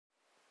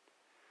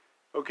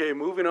Okay,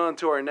 moving on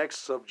to our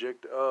next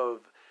subject of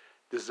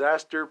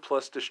disaster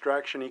plus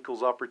distraction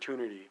equals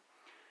opportunity.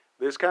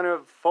 This kind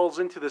of falls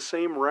into the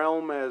same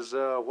realm as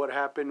what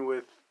happened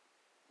with,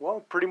 well,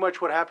 pretty much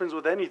what happens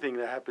with anything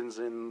that happens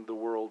in the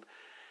world.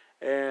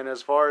 And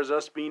as far as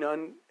us being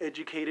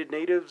uneducated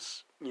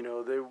natives,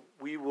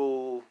 we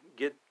will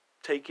get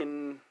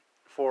taken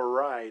for a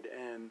ride.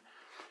 And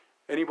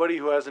anybody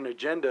who has an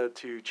agenda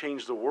to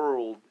change the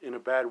world in a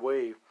bad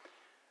way,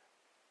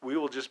 we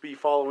will just be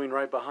following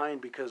right behind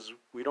because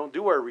we don't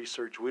do our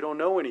research. We don't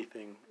know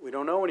anything. We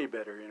don't know any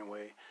better in a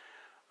way.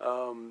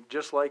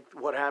 Just like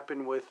what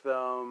happened with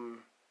the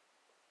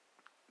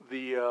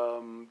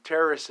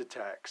terrorist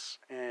attacks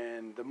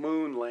and the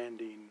moon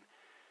landing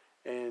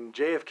and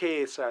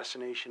JFK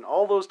assassination,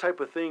 all those type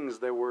of things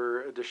that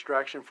were a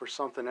distraction for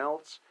something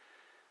else.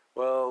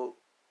 Well,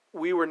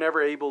 we were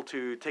never able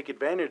to take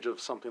advantage of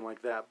something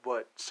like that.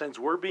 But since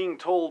we're being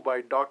told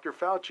by Dr.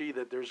 Fauci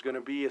that there's going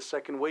to be a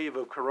second wave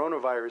of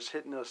coronavirus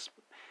hitting us,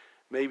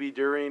 maybe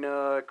during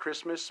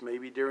Christmas,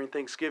 maybe during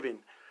Thanksgiving,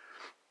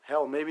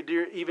 hell, maybe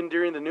even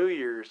during the New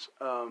Year's.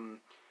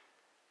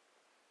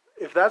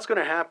 If that's going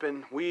to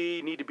happen,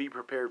 we need to be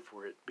prepared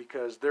for it,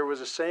 because there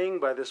was a saying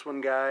by this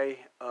one guy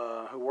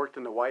who worked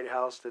in the White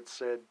House that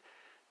said,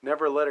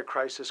 "Never let a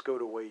crisis go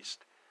to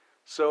waste."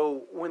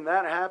 So when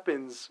that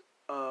happens,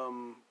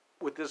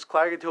 with this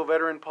Klagetoh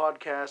Veteran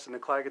podcast and the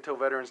Klagetoh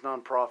Veterans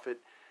nonprofit,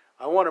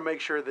 I want to make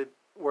sure that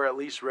we're at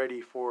least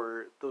ready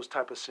for those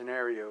type of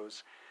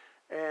scenarios.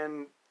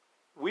 And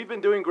we've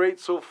been doing great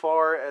so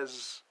far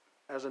as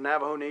a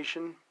Navajo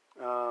Nation,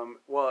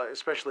 well,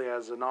 especially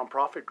as a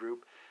nonprofit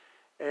group.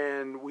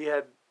 And we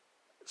had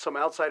some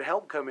outside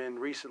help come in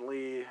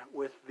recently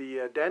with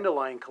the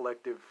Dandelion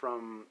Collective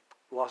from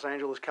Los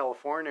Angeles,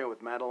 California,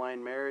 with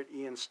Madeline Merritt,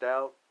 Ian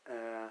Stout,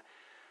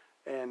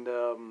 and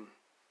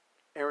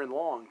Aaron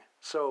Long.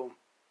 So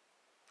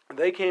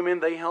they came in,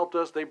 they helped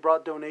us, they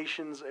brought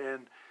donations,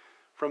 and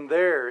from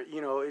there,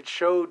 it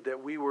showed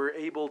that we were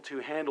able to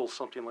handle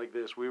something like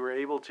this. We were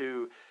able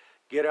to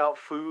get out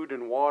food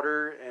and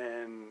water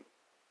and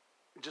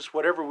just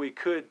whatever we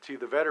could to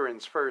the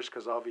veterans first,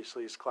 because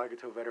obviously it's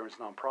Klagetoh Veterans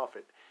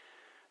nonprofit.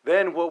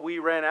 Then what we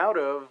ran out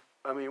of,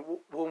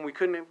 when we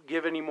couldn't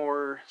give any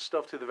more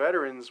stuff to the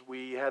veterans,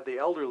 we had the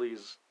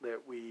elderlies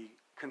that we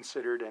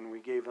considered, and we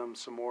gave them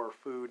some more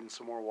food and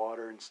some more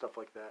water and stuff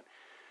like that.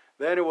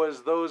 Then it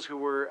was those who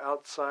were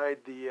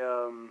outside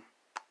those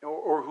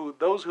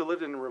who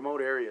lived in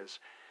remote areas.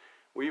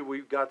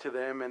 We got to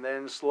them, and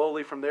then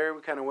slowly from there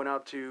we kind of went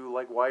out to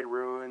like Wide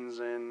Ruins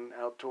and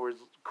out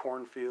towards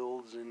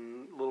cornfields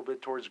and a little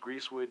bit towards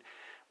Greasewood.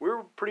 We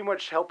were pretty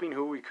much helping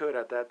who we could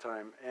at that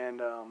time.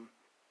 And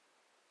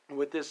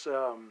with this,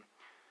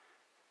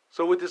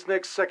 with this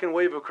next second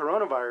wave of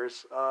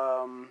coronavirus,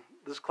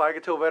 this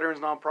Klagetoh Veterans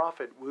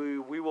nonprofit,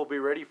 we will be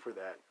ready for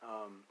that.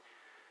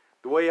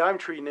 The way I'm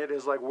treating it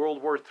is like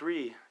World War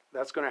III.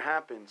 That's going to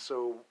happen,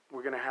 so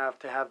we're going to have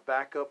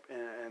backup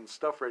and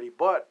stuff ready.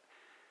 But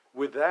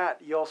with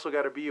that, you also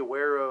got to be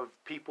aware of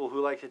people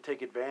who like to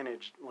take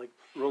advantage, like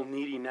real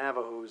needy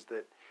Navajos.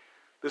 That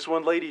this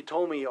one lady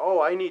told me, "Oh,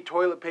 I need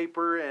toilet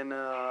paper and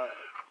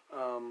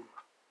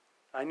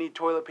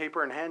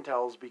hand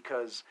towels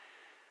because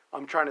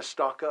I'm trying to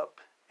stock up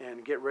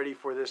and get ready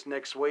for this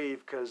next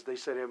wave because they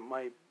said it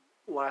might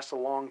last a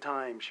long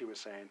time," she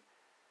was saying.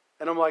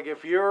 And I'm like,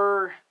 if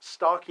you're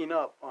stocking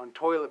up on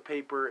toilet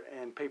paper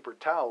and paper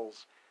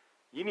towels,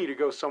 you need to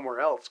go somewhere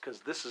else, because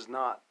this is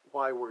not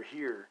why we're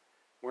here.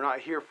 We're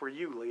not here for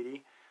you,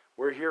 lady.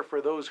 We're here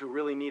for those who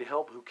really need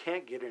help, who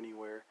can't get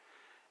anywhere.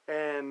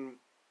 And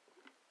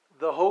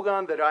the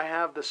Hogan that I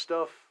have the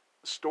stuff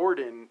stored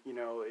in,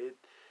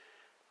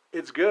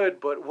 it's good,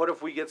 but what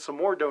if we get some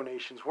more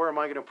donations? Where am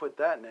I going to put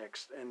that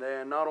next? And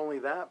then not only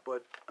that,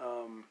 but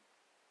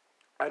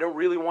I don't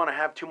really want to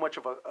have too much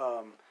of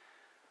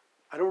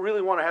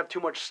too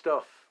much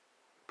stuff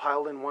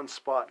piled in one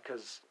spot,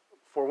 because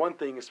for one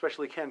thing,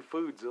 especially canned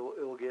foods,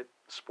 it'll get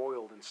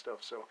spoiled and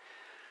stuff. So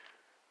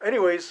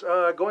anyways,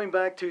 going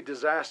back to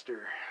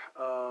disaster.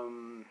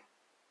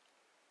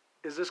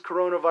 Is this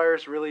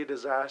coronavirus really a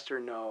disaster?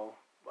 No.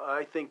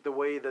 I think the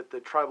way that the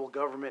tribal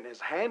government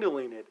is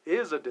handling it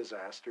is a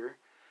disaster.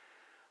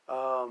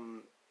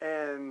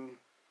 And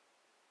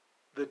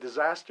the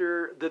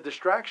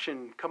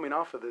distraction coming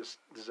off of this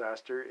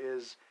disaster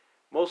is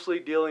mostly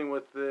dealing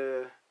with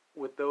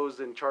those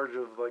in charge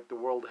of like the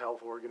World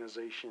Health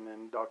Organization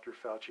and Dr.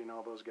 Fauci and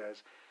all those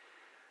guys.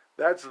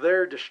 That's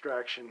their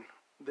distraction.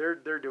 They're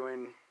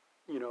doing,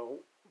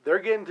 they're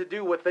getting to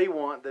do what they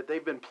want, that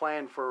they've been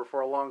planned for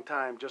a long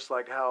time, just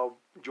like how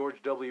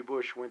George W.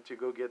 Bush went to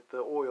go get the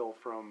oil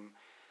from,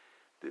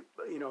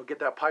 get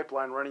that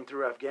pipeline running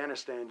through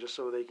Afghanistan just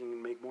so they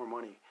can make more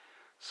money.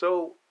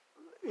 So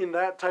in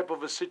that type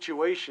of a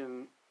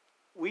situation,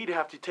 we'd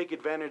have to take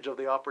advantage of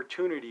the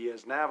opportunity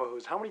as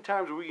Navajos. How many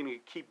times are we going to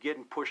keep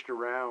getting pushed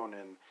around,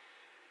 and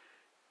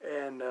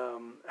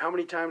how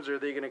many times are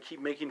they going to keep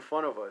making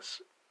fun of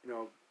us?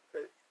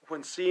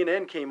 When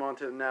CNN came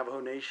onto the Navajo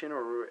Nation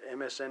or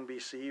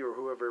MSNBC or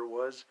whoever it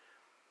was,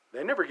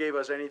 They never gave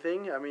us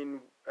anything. I mean,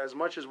 as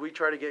much as we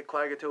try to get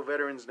Klagetoh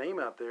Veterans' name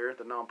out there,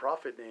 the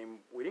nonprofit name,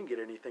 we didn't get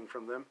anything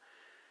from them.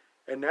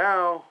 And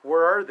now,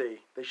 where are they?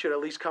 They should at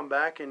least come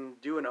back and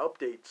do an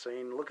update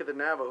saying, look at the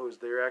Navajos.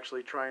 They're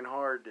actually trying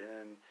hard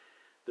and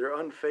they're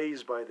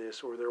unfazed by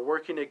this, or they're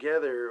working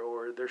together,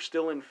 or they're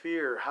still in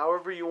fear,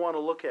 however you want to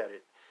look at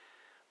it.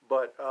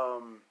 But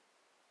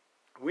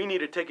we need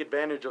to take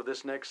advantage of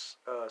this next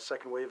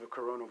second wave of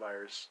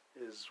coronavirus,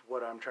 is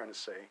what I'm trying to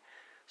say.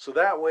 So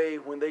that way,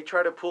 when they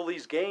try to pull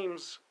these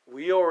games,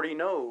 we already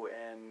know.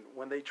 And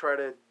when they try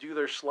to do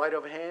their sleight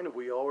of hand,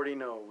 we already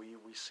know.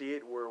 We see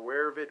it, we're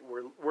aware of it,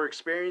 we're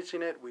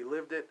experiencing it, we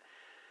lived it.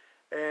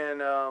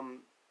 And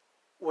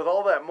with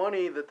all that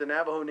money that the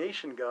Navajo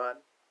Nation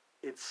got,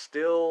 it's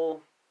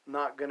still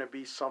not going to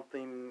be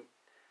something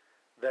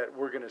that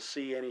we're going to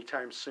see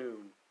anytime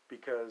soon.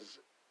 Because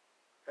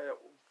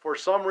for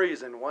some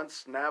reason,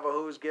 once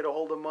Navajos get a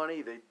hold of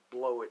money, they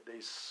blow it.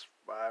 They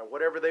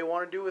whatever they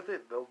want to do with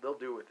it, they'll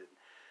do with it.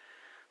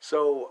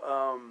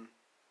 So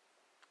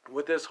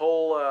with this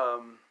whole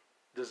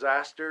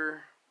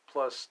disaster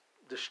plus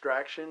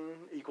distraction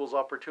equals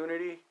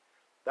opportunity,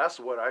 that's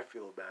what I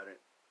feel about it.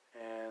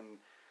 And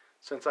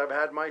since I've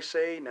had my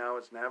say, now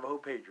it's Navajo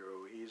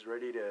Pedro. He's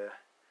ready to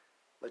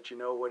let you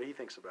know what he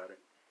thinks about it.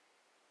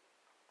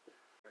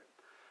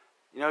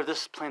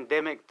 This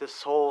pandemic,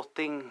 this whole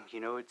thing,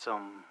 it's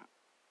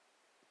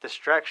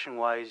distraction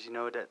wise,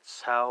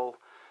 that's how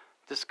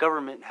this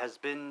government has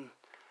been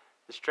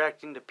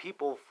distracting the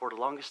people for the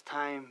longest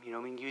time,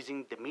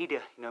 using the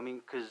media,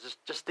 because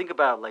just think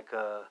about, like,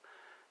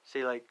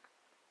 say, like,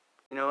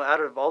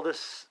 out of all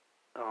this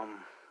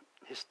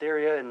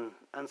hysteria and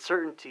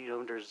uncertainty,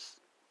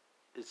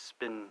 it's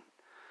been,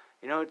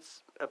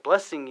 it's a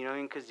blessing,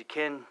 because you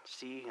can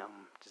see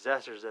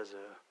disasters as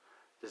a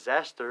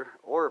disaster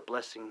or a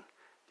blessing,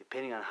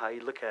 depending on how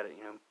you look at it,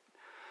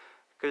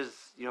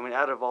 because,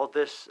 out of all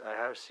this, I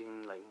have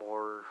seen, like,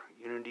 more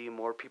unity,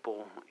 more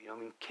people,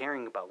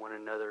 caring about one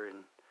another,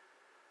 and,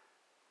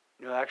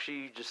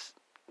 actually just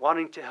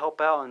wanting to help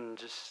out and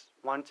just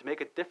wanting to make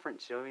a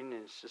difference,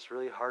 it's just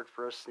really hard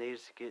for us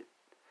natives to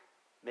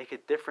make a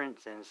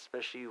difference, and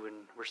especially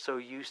when we're so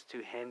used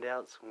to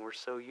handouts, when we're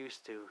so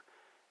used to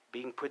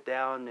being put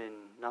down and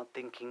not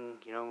thinking,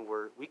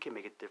 we can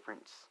make a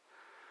difference.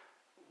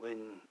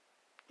 When,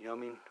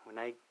 when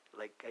I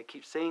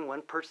keep saying,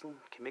 one person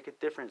can make a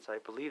difference. I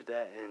believe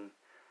that, and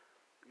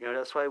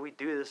that's why we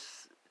do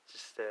this,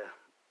 just to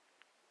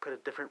put a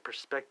different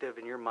perspective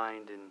in your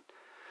mind, and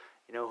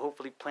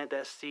hopefully plant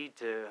that seed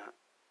to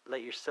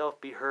let yourself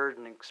be heard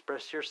and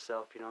express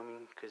yourself.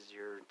 Because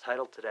you're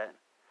entitled to that.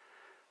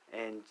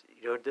 And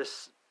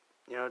this,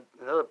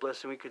 another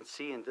blessing we can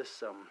see in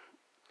this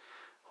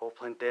whole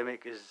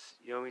pandemic is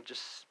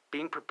just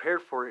being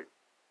prepared for it,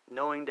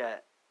 knowing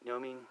that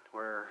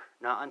we're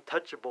not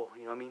untouchable.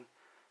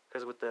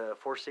 Because with the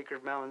four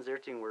sacred mountains,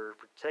 everything, we're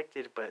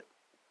protected. But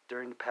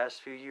during the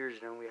past few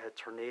years, we had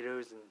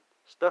tornadoes and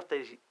stuff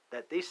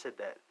that they said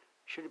that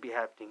shouldn't be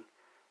happening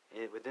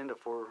within the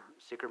four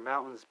sacred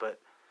mountains. But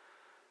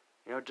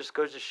it just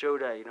goes to show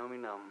that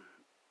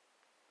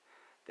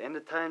the end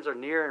of times are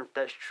near, and if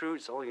that's true,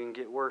 it's only gonna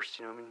get worse.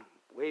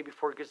 Way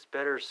before it gets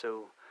better.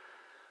 So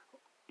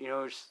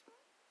just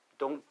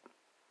don't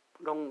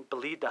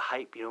believe the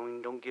hype,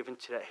 and don't give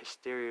into that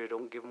hysteria.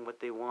 Don't give them what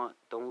they want.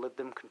 Don't let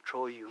them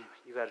control you.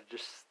 You got to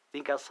just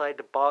think outside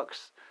the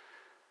box.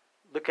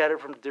 Look at it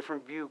from a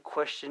different view.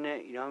 Question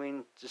it.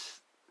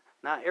 Just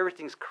not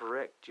everything's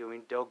correct.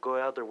 They'll go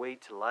out of their way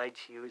to lie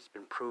to you. It's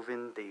been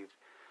proven. They've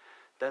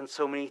done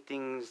so many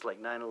things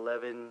like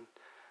 9/11,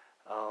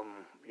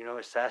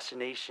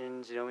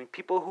 assassinations.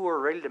 People who were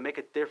ready to make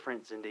a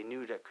difference, and they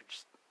knew that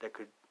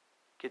could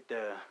get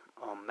the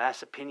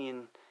mass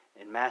opinion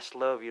and mass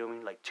love,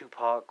 like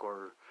Tupac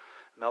or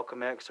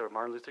Malcolm X or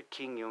Martin Luther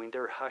King,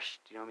 they're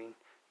hushed,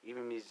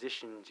 even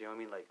musicians,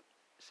 like,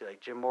 say, like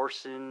Jim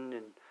Morrison,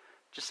 and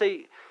just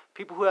say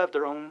people who have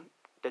their own,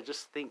 that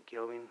just think,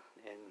 and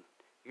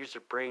use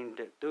their brain,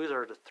 those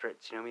are the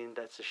threats,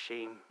 that's a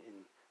shame, and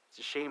it's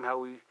a shame how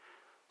we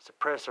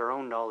suppress our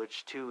own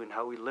knowledge, too, and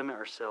how we limit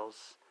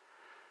ourselves,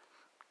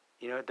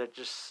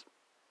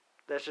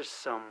 that's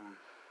just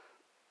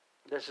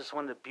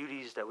one of the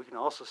beauties that we can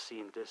also see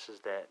in this,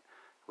 is that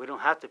we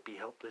don't have to be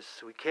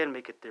helpless. We can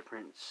make a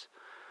difference.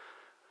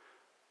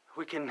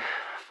 We can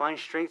find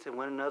strength in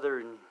one another,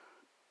 and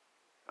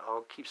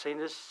I'll keep saying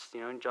this,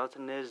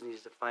 Jonathan Nez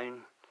needs to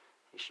find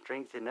his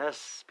strength in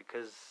us,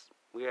 because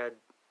we had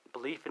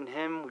belief in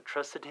him, we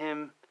trusted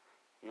him,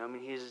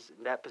 he's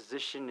in that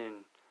position, and,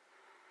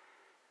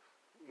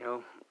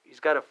 he's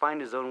got to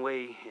find his own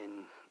way,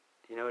 and,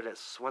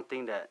 that's one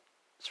thing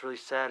that's really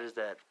sad, is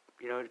that,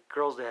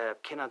 girls that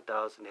have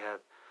kinataos, and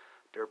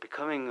they're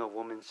becoming a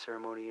woman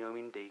ceremony,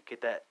 they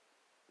get that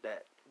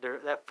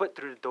foot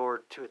through the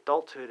door to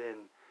adulthood,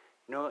 and,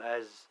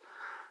 as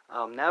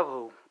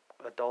Navajo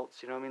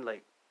adults,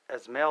 like,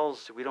 as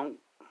males, we don't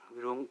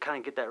kind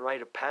of get that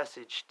rite of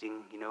passage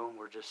thing,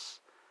 we're just,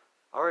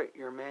 all right,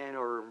 you're a man,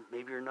 or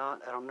maybe you're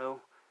not, I don't know,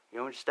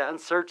 Just that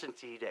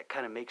uncertainty that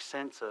kind of makes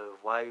sense of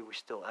why we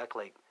still act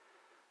like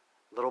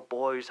little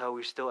boys, how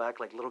we still act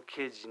like little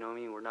kids.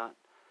 We're not.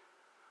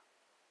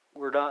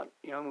 We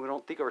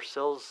don't think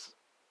ourselves.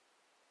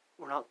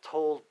 We're not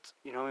told.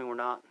 We're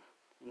not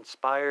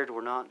inspired.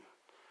 We're not.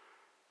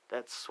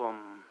 That's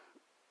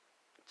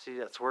See,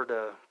 that's where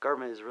the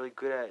government is really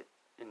good at,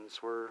 and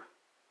it's where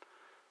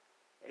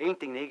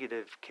anything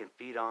negative can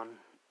feed on.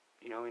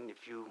 And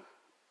if you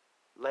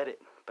let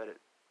it, but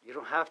you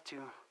don't have to,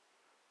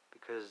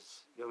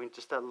 because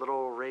just that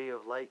little ray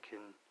of light can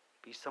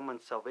be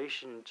someone's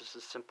salvation. Just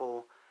a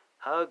simple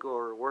hug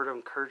or word of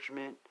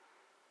encouragement,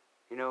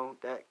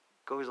 that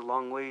goes a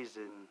long ways.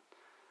 And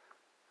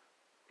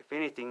if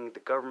anything, the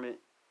government,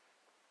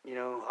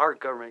 our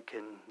government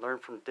can learn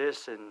from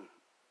this and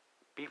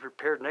be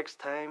prepared next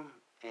time,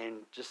 and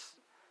just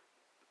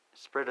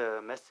spread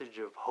a message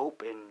of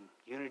hope and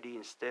unity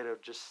instead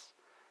of just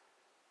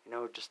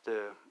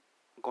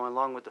going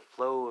along with the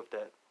flow of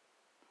that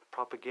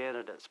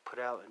propaganda that's put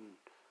out and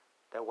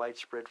that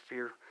widespread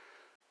fear.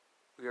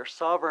 We are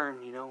sovereign,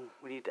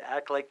 we need to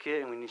act like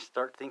it, and we need to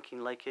start thinking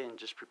like it, and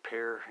just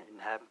prepare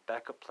and have a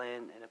backup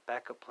plan and a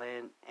backup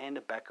plan and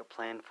a backup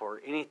plan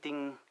for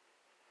anything.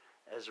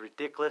 As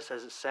ridiculous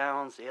as it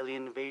sounds,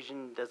 alien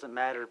invasion doesn't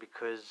matter,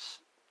 because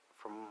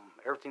from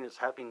everything that's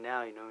happening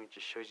now, it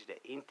just shows you that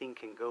anything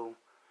can go,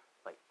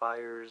 like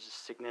fires,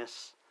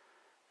 sickness.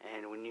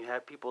 And when you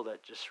have people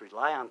that just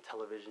rely on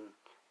television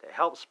that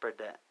help spread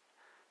that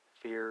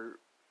fear,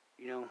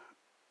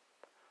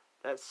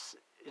 it's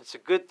a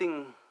good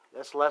thing.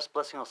 That's the last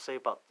blessing I'll say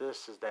about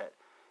this, is that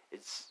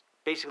it's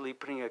basically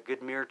putting a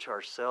good mirror to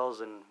ourselves,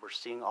 and we're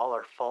seeing all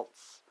our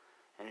faults,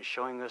 and it's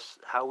showing us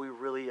how we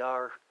really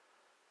are.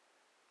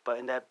 But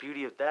in that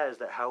beauty of that is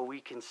that how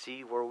we can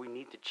see where we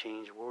need to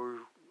change, where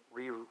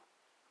we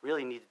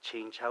really need to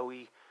change, how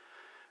we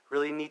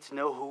really need to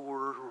know who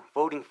we're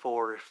voting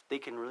for, if they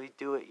can really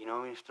do it,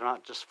 if they're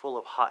not just full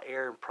of hot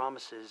air and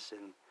promises.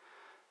 And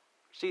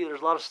see,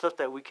 there's a lot of stuff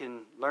that we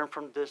can learn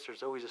from this.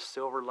 There's always a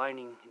silver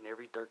lining in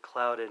every dark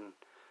cloud, and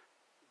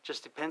it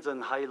just depends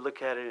on how you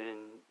look at it.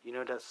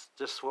 And that's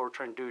just what we're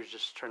trying to do, is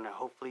just trying to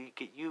hopefully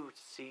get you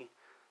to see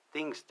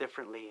things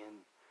differently and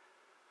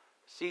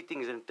see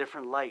things in a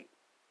different light,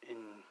 and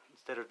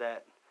instead of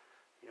that,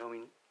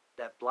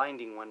 that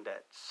blinding one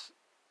that's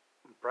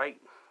bright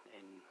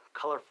and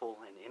colorful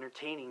and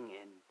entertaining,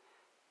 and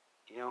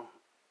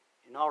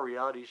in all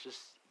reality it's just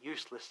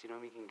useless.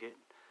 We can get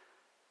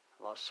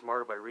a lot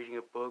smarter by reading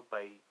a book,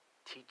 by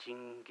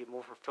teaching, get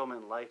more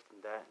fulfillment in life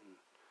than that. And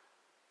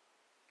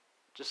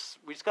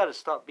we just gotta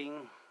stop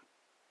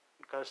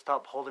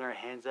holding our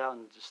hands out,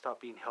 and just stop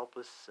being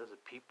helpless as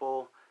a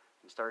people,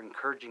 and start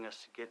encouraging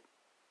us to get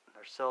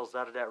ourselves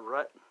out of that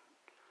rut,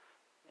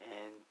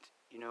 and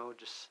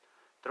just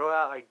throw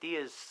out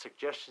ideas,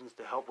 suggestions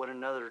to help one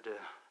another, to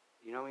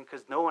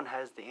because no one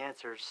has the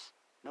answers.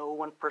 No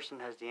one person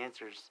has the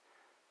answers.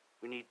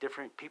 We need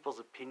different people's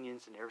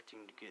opinions and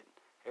everything to get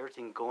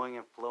everything going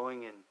and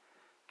flowing, and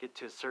get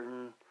to a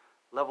certain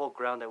level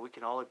ground that we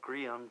can all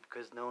agree on,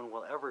 because no one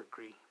will ever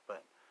agree.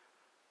 But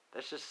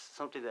that's just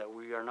something that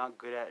we are not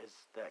good at, is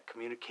that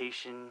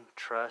communication,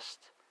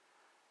 trust,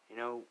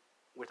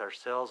 with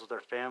ourselves, with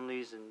our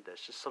families. And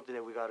that's just something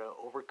that we got to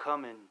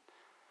overcome, and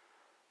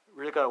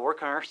really got to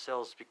work on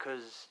ourselves,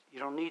 because you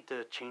don't need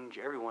to change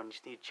everyone. You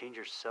just need to change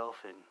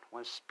yourself. And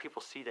once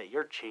people see that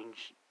you're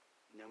changed,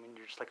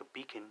 you're just like a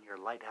beacon, you're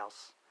a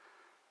lighthouse.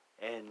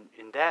 And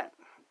in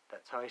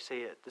that's how I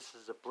say it. This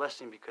is a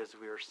blessing, because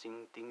we are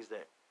seeing things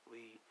that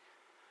we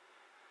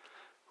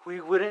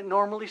wouldn't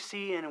normally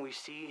see, and we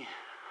see,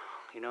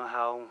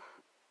 how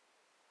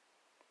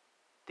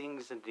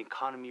things in the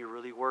economy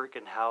really work,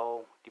 and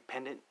how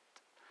dependent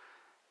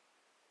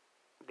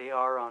they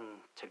are on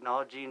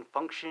technology and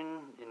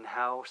function, and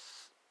how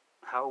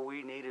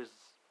we natives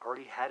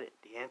already had it,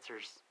 the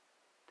answers,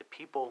 the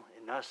people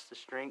in us, the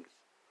strength,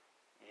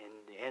 and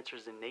the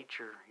answers in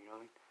nature,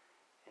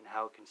 and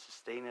how it can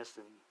sustain us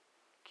and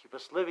keep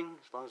us living,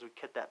 as long as we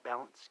keep that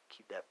balance.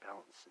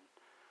 And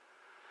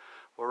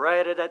we're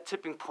right at that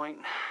tipping point,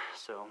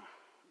 so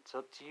it's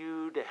up to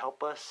you to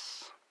help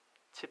us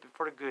tip it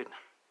for the good.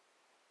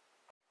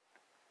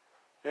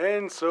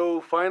 And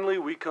so finally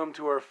we come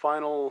to our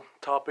final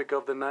topic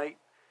of the night: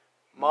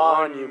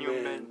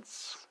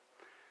 monuments.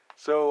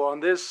 So on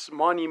this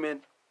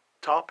monument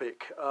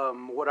topic,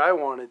 what I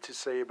wanted to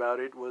say about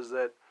it was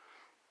that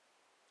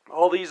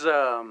all these,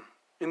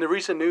 in the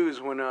recent news,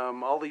 when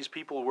all these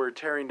people were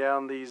tearing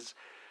down these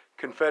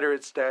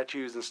Confederate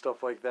statues and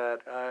stuff like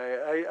that,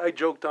 I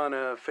joked on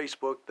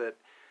Facebook that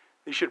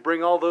they should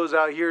bring all those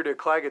out here to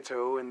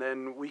Klagetoh, and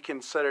then we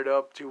can set it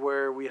up to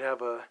where we'd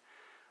have a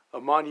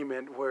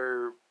monument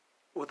where,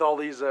 with all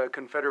these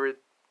Confederate,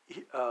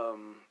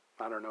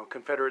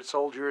 Confederate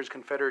soldiers,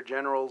 Confederate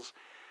generals,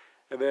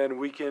 and then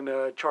we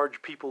can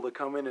charge people to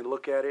come in and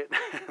look at it.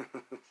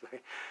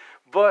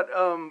 But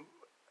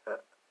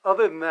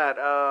other than that,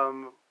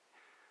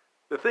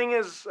 the thing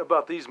is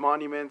about these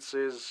monuments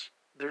is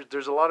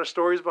there's a lot of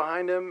stories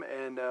behind them,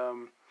 and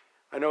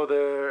I know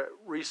the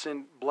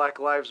recent Black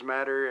Lives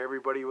Matter,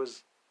 everybody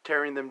was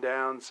tearing them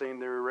down, saying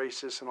they were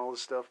racist and all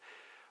this stuff.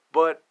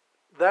 But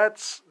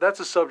that's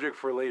a subject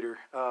for later.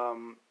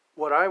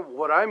 What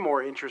I'm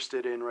more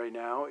interested in right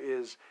now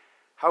is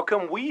how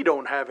come we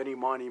don't have any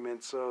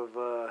monuments of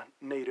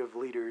Native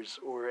leaders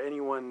or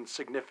anyone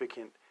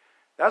significant?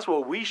 That's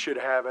what we should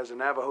have as a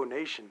Navajo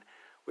Nation.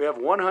 We have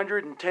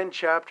 110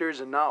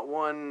 chapters and not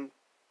one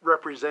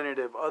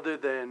representative other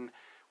than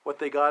what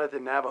they got at the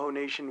Navajo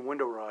Nation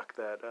Window Rock,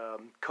 that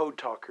code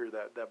talker,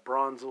 that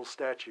bronze little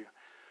statue.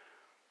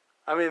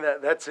 I mean,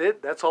 that's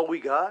it. That's all we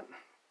got.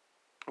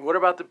 What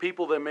about the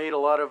people that made a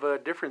lot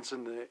of difference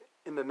in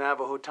the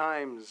Navajo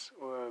times,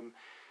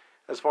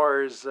 as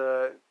far as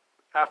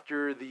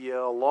after the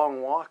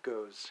long walk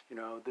goes? You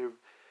know,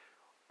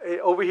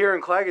 over here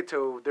in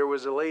Klagetoh, there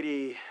was a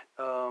lady.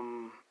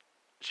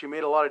 She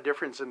made a lot of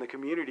difference in the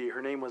community.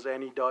 Her name was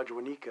Annie Dodge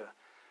Wanika.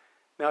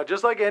 Now,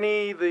 just like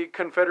any the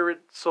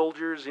Confederate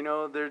soldiers, you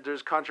know,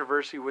 there's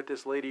controversy with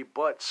this lady,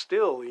 but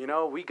still, you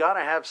know, we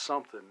gotta have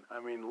something. I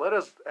mean, let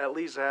us at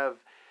least have.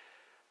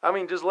 I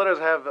mean, just let us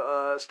have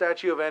a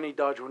statue of Annie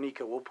Dodge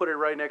Wanika. We'll put it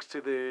right next to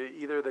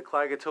either the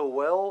Klagetoh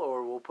well,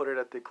 or we'll put it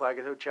at the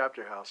Klagetoh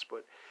chapter house.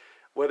 But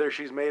whether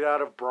she's made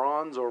out of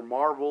bronze or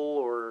marble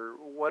or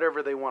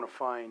whatever they want to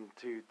find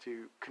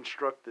to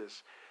construct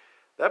this,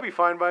 that'd be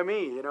fine by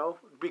me, you know,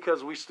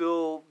 because we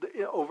still,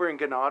 over in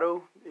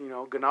Ganado, you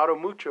know, Ganado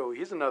Mucho,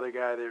 he's another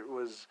guy that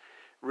was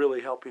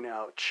really helping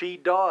out. Chi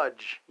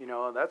Dodge, you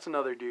know, that's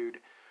another dude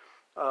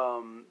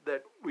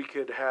that we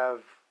could have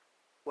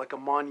like a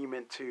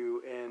monument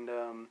to, and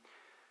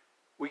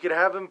we could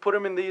have him, put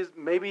him in these,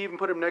 maybe even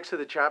put him next to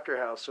the chapter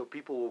house so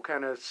people will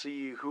kind of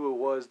see who it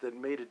was that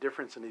made a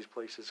difference in these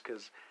places,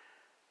 because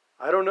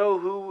I don't know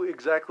who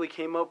exactly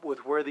came up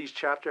with where these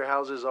chapter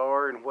houses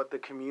are and what the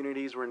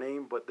communities were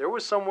named, but there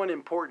was someone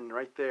important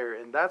right there,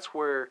 and that's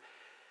where,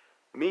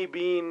 me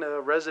being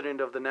a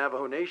resident of the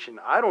Navajo Nation,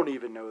 I don't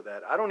even know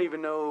that. I don't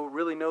even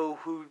really know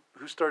who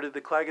started the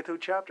Klagetoh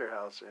chapter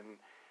house, and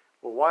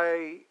well,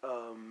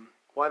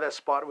 why that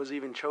spot was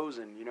even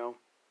chosen, you know.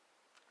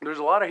 There's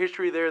a lot of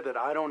history there that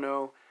I don't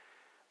know,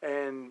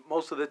 and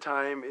most of the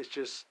time it's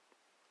just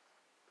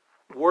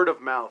word of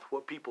mouth,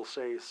 what people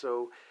say.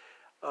 So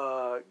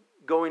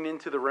going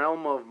into the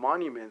realm of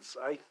monuments,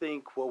 I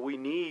think what we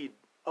need,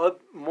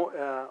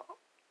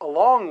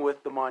 along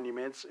with the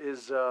monuments,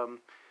 is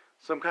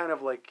some kind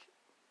of like,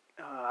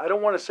 I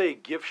don't want to say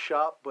gift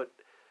shop, but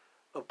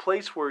a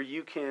place where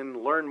you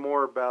can learn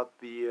more about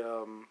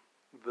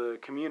the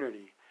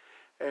community.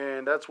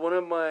 And that's one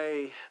of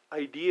my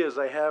ideas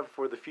I have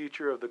for the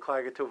future of the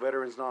Klagetoh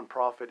Veterans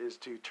Nonprofit, is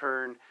to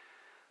turn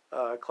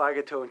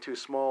Klagetoh into a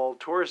small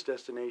tourist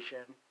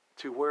destination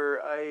to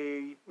where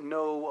I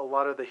know a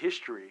lot of the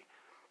history.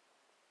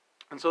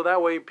 And so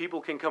that way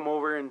people can come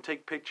over and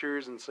take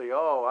pictures and say,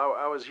 oh,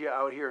 I was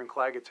out here in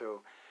Klagetoh,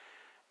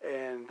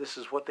 and this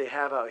is what they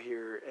have out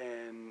here,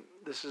 and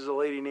this is a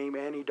lady named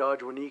Annie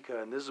Dodge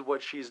Wanika, and this is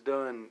what she's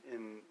done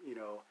in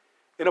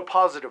a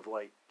positive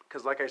light.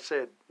 Because like I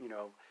said, you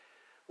know,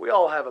 we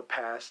all have a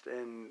past,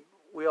 and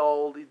we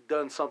all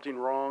done something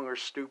wrong or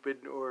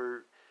stupid,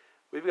 or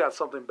we've got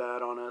something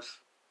bad on us.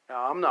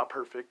 Now, I'm not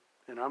perfect,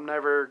 and I'm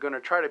never going to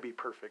try to be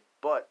perfect,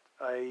 but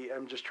I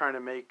am just trying to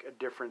make a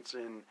difference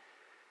in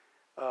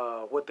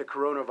what the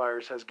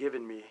coronavirus has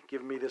given me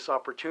this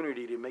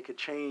opportunity to make a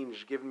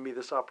change, given me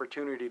this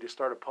opportunity to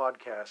start a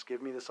podcast,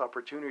 give me this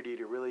opportunity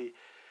to really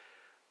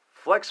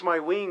flex my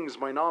wings,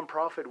 my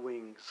nonprofit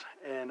wings.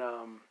 And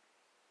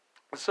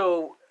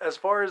so as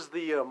far as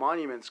the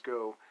monuments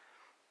go,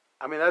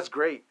 I mean, that's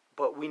great,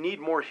 but we need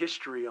more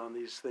history on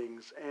these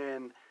things.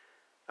 And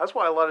that's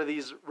why a lot of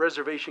these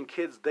reservation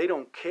kids, they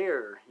don't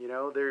care. You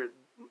know,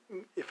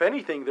 if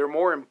anything, they're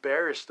more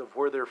embarrassed of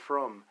where they're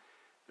from.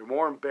 They're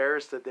more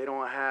embarrassed that they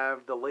don't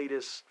have the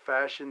latest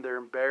fashion. They're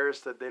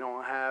embarrassed that they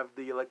don't have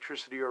the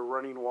electricity or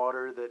running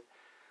water that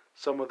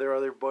some of their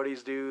other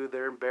buddies do.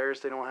 They're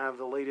embarrassed they don't have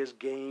the latest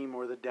game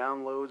or the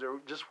downloads or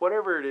just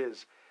whatever it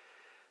is.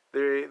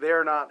 They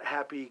are not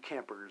happy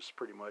campers,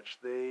 pretty much.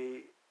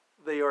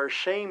 They are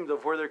ashamed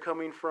of where they're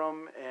coming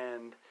from,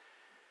 and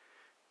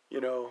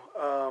you know,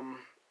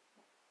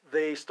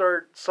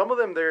 some of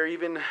them, they're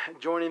even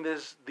joining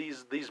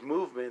these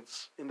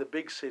movements in the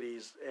big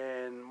cities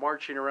and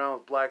marching around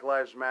with Black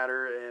Lives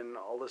Matter and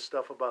all this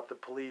stuff about the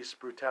police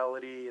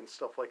brutality and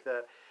stuff like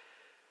that.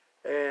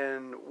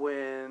 And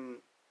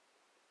when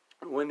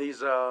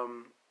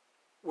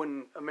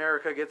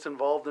America gets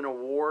involved in a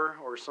war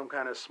or some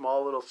kind of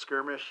small little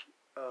skirmish,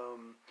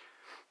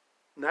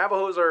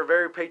 Navajos are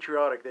very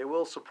patriotic. They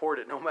will support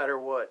it no matter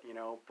what, you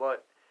know.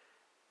 But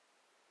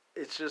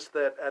it's just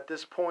that at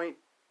this point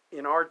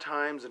in our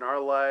times, in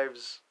our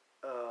lives,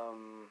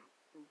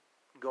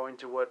 going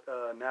to what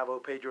Navajo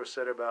Pedro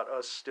said about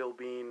us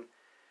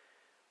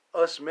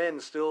men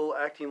still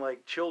acting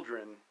like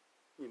children,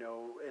 you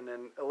know, and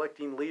then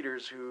electing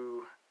leaders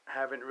who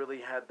haven't really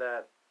had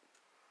that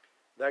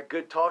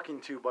good talking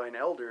to by an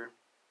elder.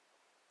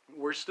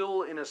 We're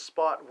still in a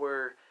spot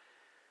where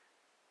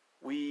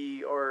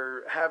we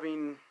are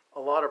having a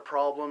lot of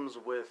problems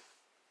with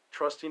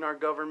trusting our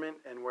government,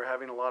 and we're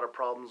having a lot of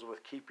problems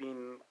with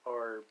keeping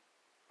our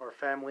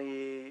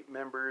family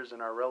members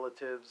and our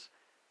relatives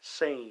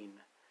sane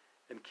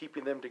and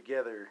keeping them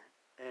together.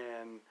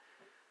 And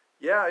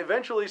yeah,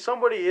 eventually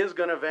somebody is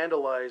going to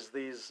vandalize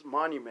these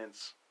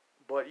monuments.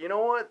 But you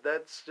know what?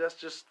 That's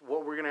just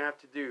what we're going to have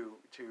to do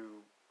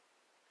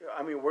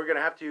we're going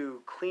to have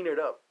to clean it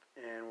up,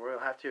 and we'll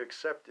have to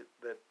accept it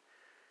that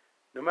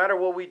no matter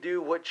what we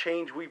do, what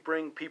change we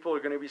bring, people are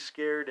going to be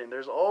scared, and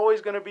there's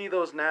always going to be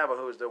those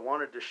Navajos that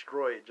want to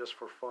destroy it just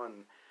for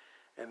fun,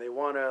 and they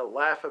want to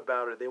laugh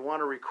about it, they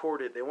want to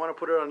record it, they want to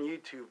put it on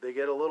YouTube, they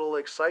get a little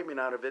excitement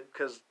out of it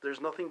because there's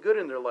nothing good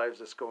in their lives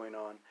that's going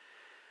on.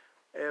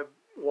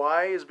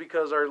 Why is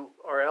because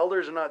our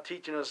elders are not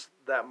teaching us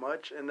that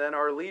much, and then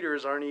our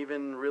leaders aren't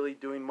even really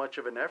doing much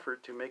of an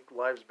effort to make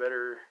lives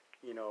better,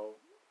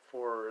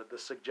 for the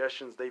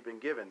suggestions they've been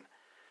given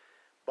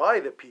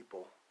by the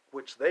people,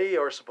 which they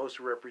are supposed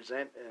to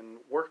represent and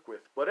work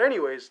with. But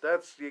anyways,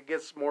 it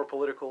gets more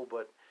political.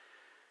 But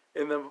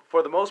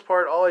for the most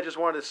part, all I just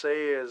wanted to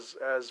say is,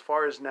 as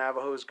far as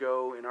Navajos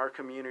go in our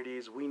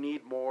communities, we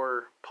need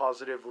more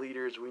positive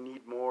leaders. We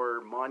need more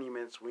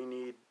monuments. We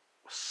need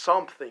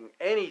something,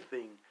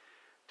 anything,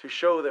 to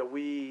show that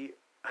we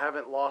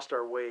haven't lost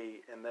our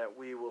way and that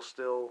we will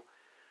still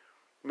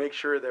make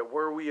sure that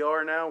where we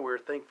are now, we're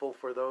thankful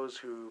for those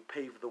who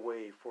paved the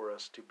way for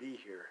us to be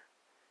here.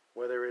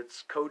 Whether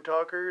it's code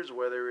talkers,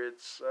 whether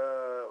it's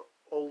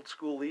old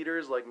school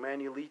leaders like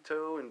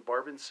Manuelito and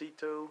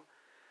Barboncito,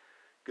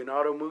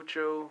 Ganado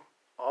Mucho,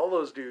 all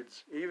those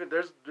dudes. Even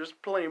there's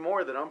plenty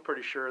more that I'm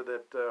pretty sure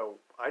that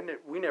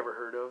we never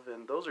heard of,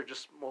 and those are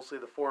just mostly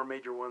the four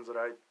major ones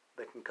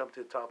that can come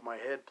to the top of my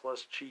head,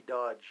 plus Chi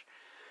Dodge.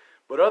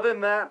 But other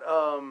than that,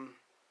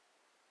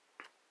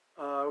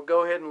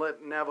 go ahead and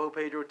let Navajo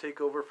Pedro take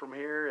over from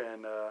here,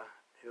 and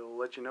he'll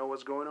let you know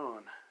what's going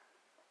on.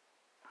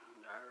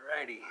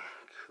 Alrighty,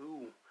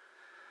 cool.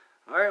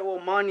 Alright, well,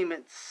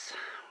 monuments.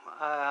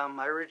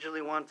 I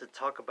originally wanted to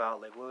talk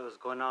about what was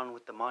going on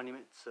with the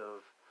monuments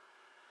of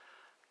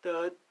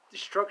the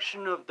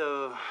destruction of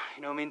the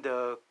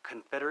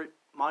Confederate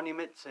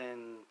monuments,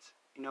 and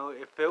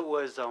if it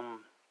was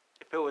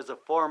a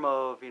form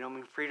of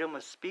freedom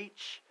of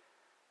speech,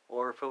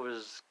 or if it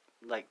was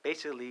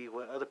basically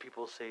what other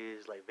people say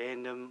is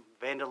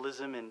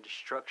vandalism and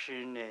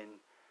destruction, and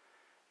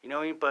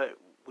but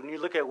when you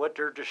look at what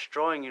they're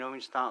destroying,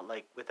 it's not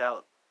like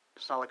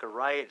a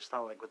riot, it's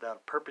not like without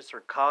a purpose or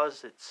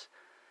cause. It's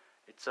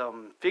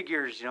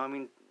figures,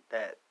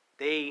 that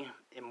they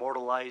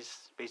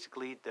immortalize.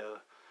 Basically, a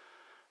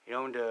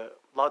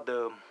lot of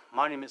the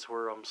monuments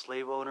were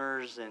slave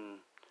owners and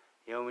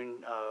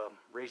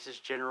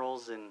racist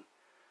generals, and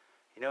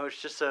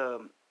it's just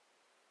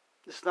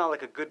it's not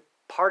like a good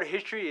part of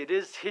history. It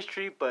is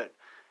history, but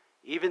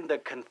even the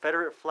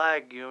Confederate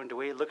flag, the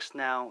way it looks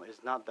now,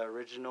 is not the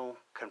original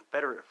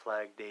Confederate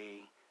flag.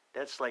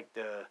 That's like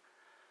the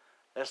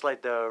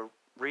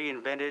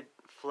reinvented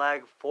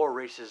flag for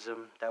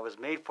racism, that was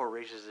made for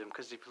racism.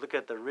 Because if you look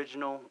at the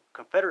original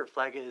Confederate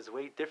flag, it is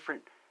way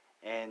different,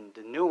 and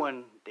the new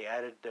one, they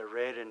added the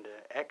red and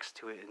the X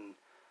to it, and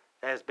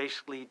that is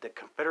basically the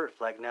Confederate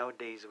flag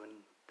nowadays. When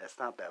that's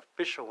not the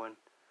official one,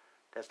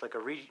 that's like a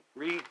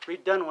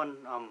redone one.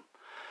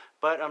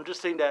 But I'm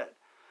just saying that,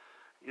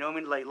 a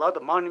lot of the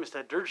monuments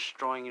that they're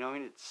destroying,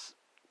 it's,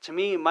 to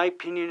me, in my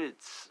opinion,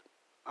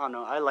 I don't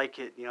know, I like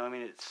it,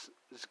 it's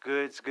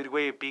good, it's a good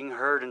way of being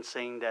heard and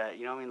saying that,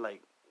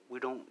 we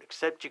don't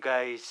accept you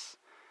guys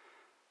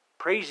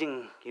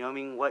praising,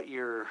 what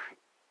your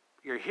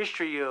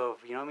history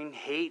of,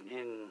 hate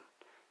and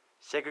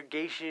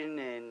segregation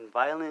and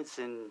violence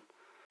and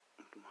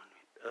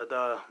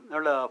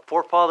the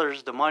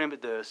forefathers, the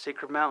monument, the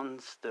Sacred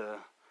Mountains, the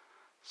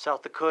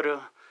South Dakota,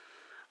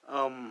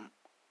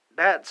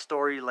 that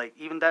story,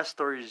 even that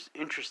story is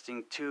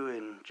interesting too,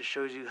 and just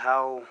shows you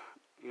how,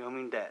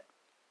 that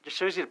just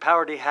shows you the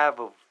power they have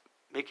of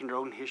making their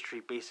own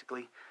history,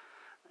 basically.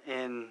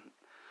 And,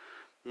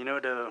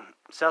 the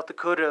South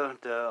Dakota,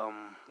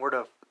 where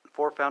the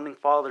four founding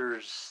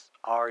fathers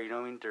are,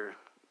 they're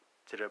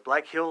to the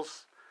Black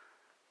Hills.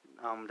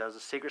 That was a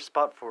sacred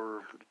spot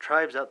for the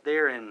tribes out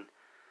there, and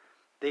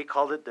they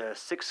called it the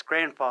Six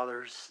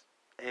Grandfathers,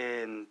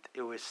 and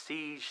it was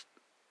seized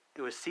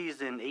in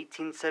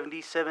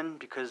 1877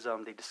 because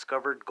they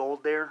discovered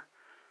gold there,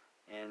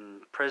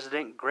 and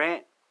President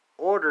Grant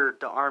ordered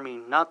the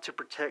Army not to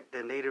protect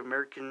the Native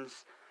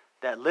Americans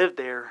that lived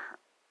there,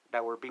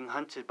 that were being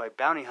hunted by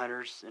bounty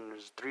hunters, and it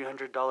was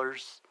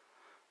 $300,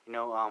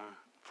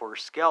 for a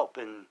scalp,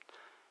 and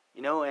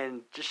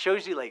and just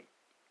shows you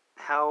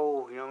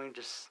how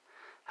just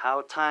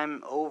how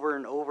time over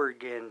and over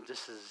again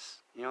this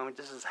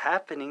is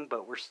happening,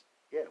 but we're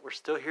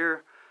still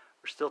here,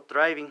 we're still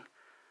thriving.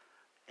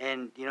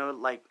 And, a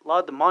lot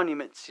of the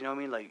monuments,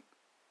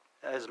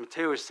 as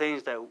Mateo was saying,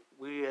 is that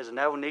we as a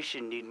Navajo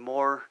Nation need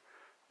more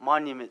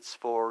monuments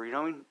for,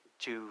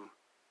 to,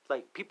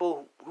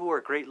 people who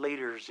are great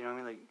leaders,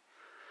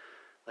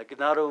 like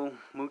Ganado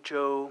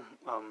Mucho,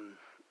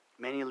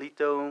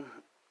 Manuelito,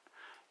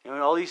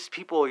 all these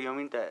people,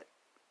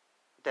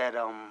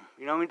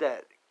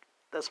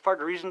 that's part of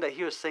the reason that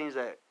he was saying is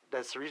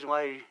that's the reason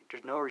why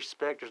there's no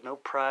respect, there's no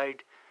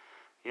pride,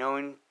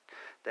 and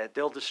that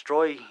they'll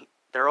destroy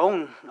their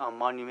own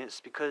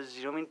monuments because,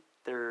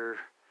 they're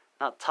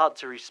not taught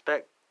to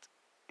respect,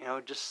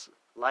 just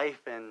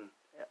life and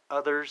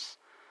others,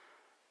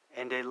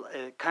 and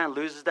it kind of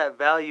loses that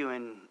value,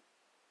 and,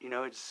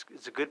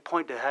 it's a good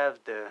point to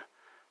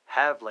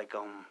have like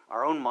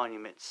our own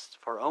monuments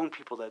for our own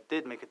people that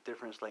did make a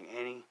difference, like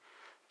Annie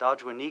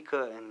Dodge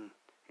Wanika, and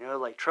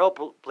like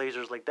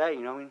trailblazers like that,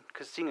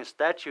 because seeing a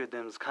statue of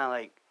them is kind of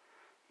like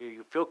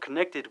you feel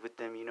connected with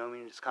them,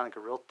 it's kind of like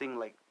a real thing,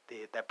 like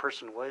that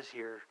person was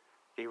here,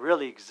 they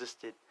really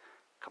existed,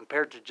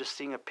 compared to just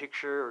seeing a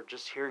picture or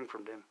just hearing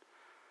from them.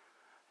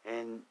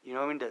 And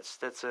that's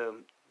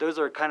those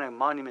are kind of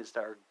monuments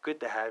that are good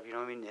to have,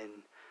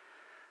 and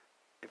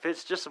if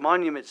it's just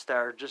monuments that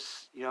are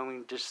just,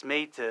 just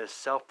made to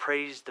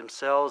self-praise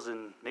themselves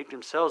and make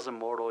themselves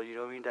immortal,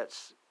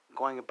 that's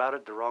going about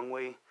it the wrong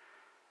way.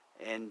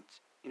 And,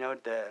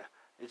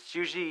 it's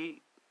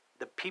usually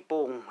the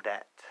people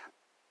that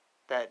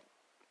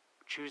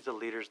choose the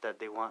leaders that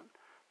they want,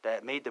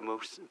 that made the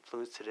most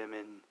influence to them.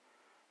 And,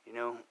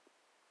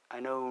 I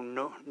know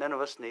none of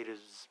us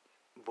natives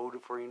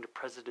voted for any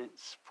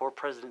presidents, four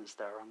presidents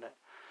that are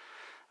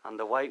on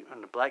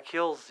the Black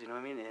Hills,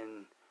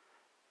 and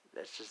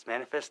that's just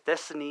manifest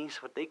destiny is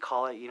what they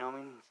call it,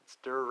 it's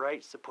their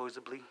right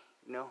supposedly,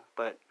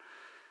 but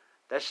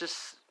that's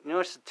just,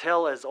 it's a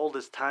tale as old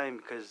as time,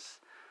 because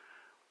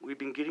we've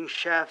been getting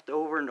shafted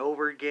over and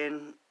over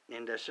again,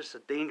 and that's just the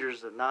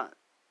dangers of not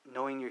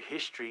knowing your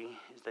history,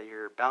 is that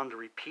you're bound to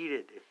repeat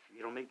it if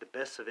you don't make the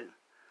best of it.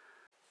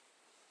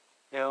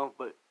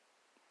 But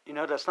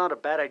that's not a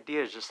bad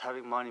idea, is just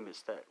having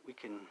monuments that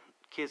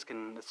kids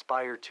can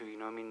aspire to,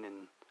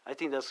 and I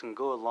think that's going to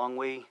go a long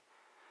way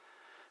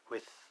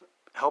with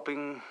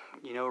helping,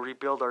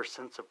 rebuild our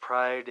sense of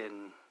pride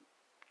and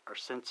our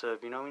sense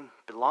of,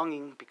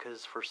 belonging,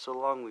 because for so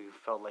long we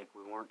felt like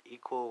we weren't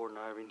equal, we're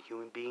not even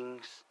human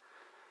beings,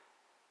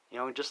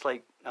 just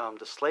like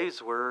the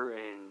slaves were,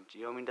 and,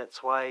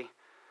 that's why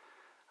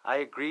I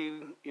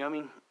agree,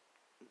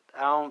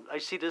 I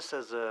see this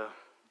as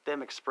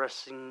them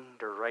expressing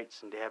their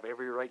rights, and they have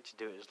every right to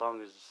do it as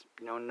long as,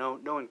 no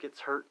one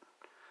gets hurt,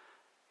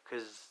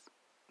 because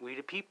we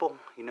the people,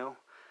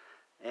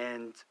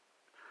 and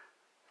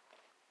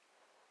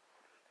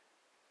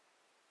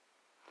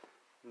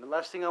the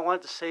last thing I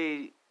wanted to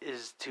say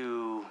is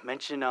to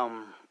mention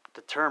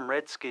the term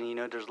Redskin.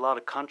 There's a lot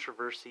of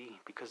controversy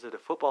because of the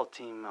football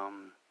team.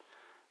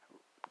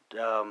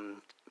 The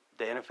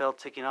NFL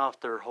taking off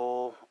their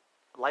whole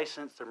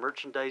license, their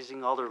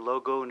merchandising, all their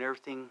logo and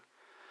everything.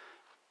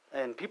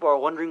 And people are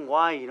wondering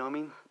why,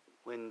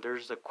 when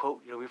there's a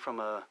quote, from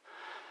a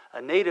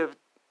native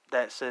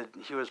that said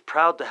he was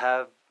proud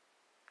that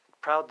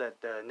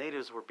the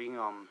natives were being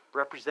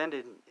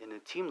represented in the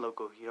team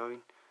logo,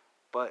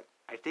 But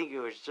I think it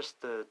was just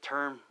the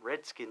term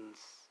Redskins,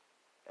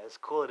 as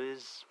cool it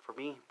is for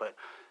me, but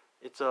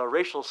it's a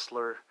racial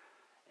slur,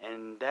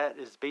 and that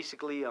is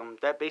basically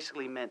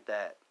meant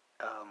that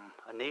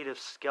a native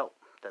scalp.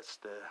 That's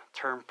the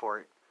term for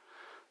it.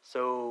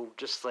 So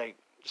just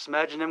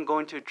imagine them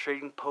going to a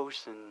trading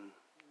post, and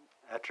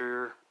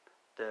after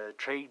the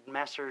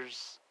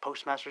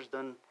postmaster's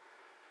done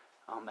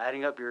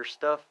adding up your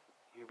stuff,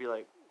 you'd be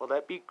like, will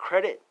that be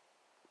credit,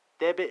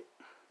 debit,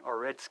 or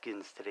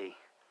Redskins today?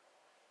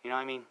 You know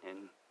what I mean?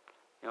 And,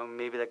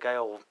 maybe that guy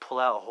will pull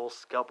out a whole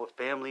scalp of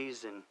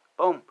families, and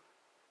boom.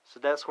 So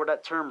that's where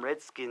that term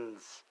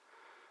Redskins,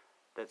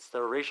 that's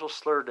the racial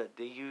slur that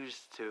they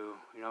use to,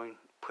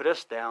 put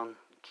us down,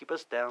 keep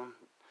us down.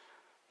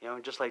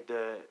 Just like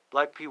the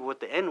black people with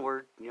the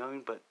N-word,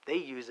 but they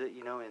use it,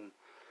 and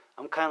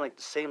I'm kind of like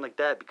the same like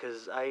that,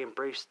 because I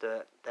embrace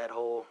that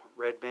whole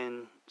red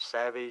man,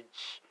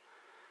 savage.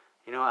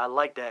 I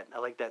like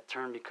that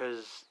term,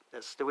 because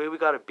that's the way we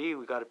gotta be.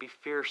 We gotta be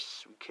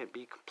fierce. We can't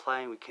be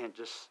compliant. We can't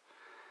just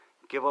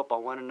give up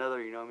on one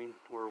another.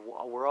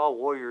 We're all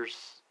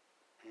warriors,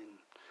 and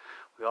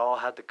we all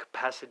have the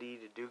capacity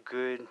to do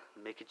good,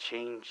 make a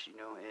change.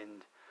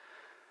 And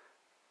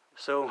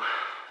so,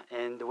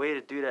 and the way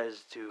to do that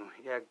is to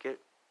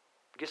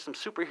get some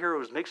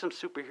superheroes, make some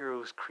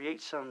superheroes,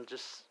 create some,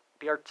 just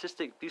be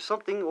artistic, do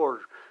something,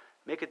 or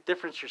make a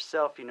difference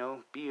yourself.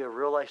 Be a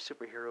real life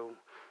superhero.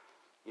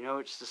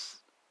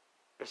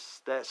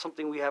 That's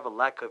something we have a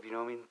lack of.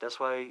 That's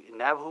why in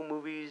Navajo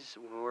movies,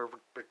 when we're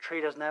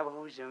portrayed as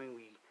Navajos,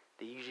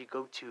 they usually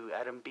go to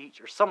Adam Beach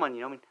or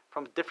someone,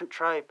 from a different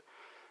tribe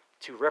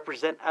to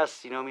represent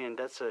us. And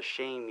that's a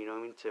shame.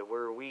 To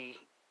where we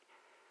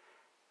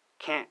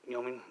can't,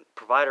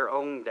 provide our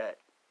own that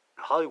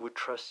Hollywood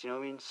trust.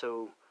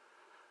 So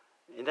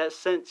in that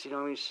sense,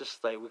 it's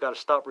just like we got to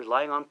stop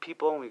relying on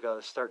people, and we got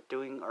to start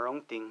doing our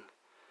own thing.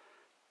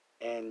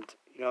 And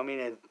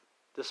and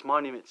this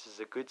monument is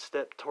a good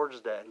step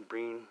towards that, and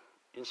bringing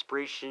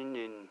inspiration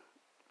and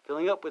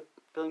filling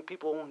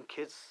people and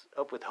kids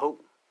up with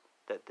hope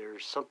that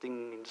there's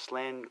something in this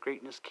land,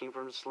 greatness came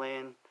from this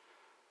land,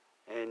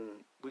 and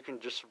we can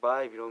just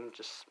survive,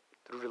 just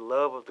through the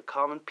love of the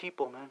common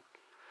people, man.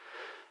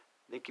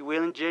 Thank you,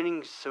 Waylon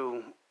Jennings.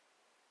 So,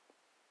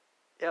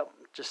 yep,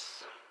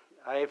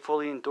 I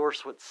fully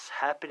endorse what's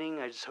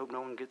happening. I just hope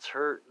no one gets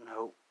hurt, and I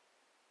hope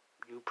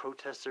you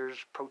protesters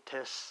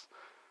protest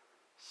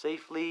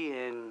safely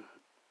and,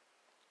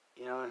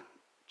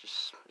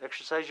 just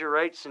exercise your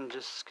rights and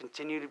just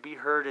continue to be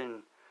heard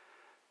and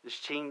this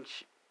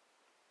change.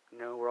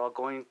 We're all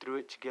going through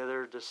it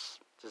together, this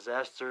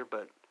disaster,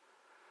 but,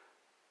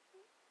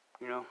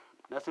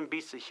 nothing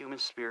beats the human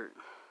spirit.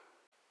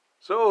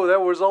 So that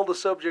was all the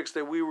subjects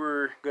that we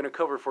were going to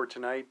cover for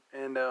tonight,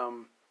 and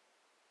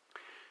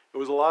it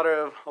was a lot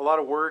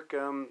of work.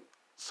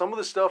 Some of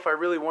the stuff I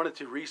really wanted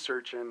to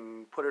research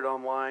and put it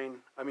online.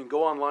 I mean,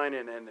 go online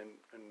and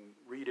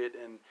read it,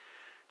 and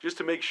just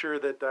to make sure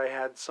that I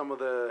had some of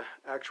the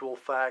actual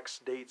facts,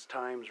 dates,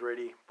 times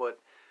ready. But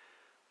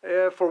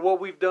for what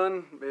we've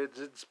done,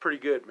 it's pretty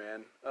good,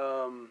 man.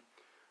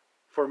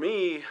 For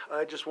me,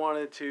 I just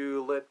wanted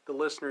to let the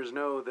listeners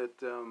know that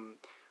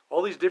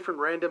all these different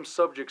random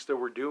subjects that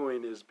we're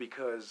doing is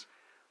because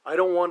I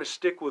don't want to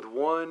stick with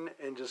one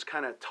and just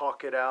kind of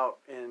talk it out,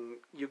 and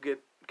you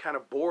get kind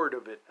of bored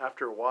of it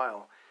after a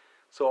while.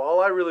 So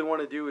all I really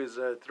want to do is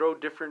throw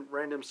different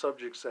random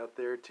subjects out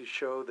there to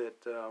show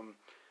that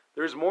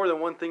there's more than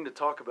one thing to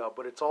talk about,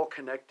 but it's all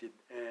connected.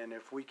 And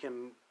if we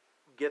can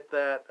get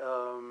that,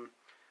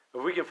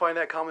 if we can find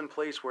that common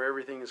place where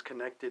everything is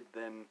connected,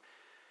 then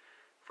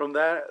from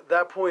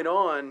that point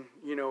on,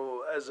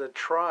 as a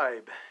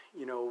tribe,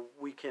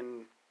 we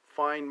can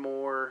find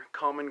more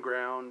common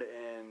ground,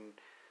 and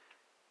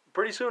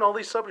pretty soon all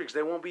these subjects,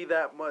 they won't be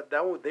that much,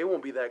 they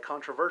won't be that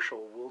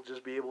controversial. We'll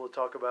just be able to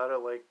talk about it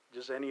like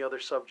just any other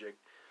subject.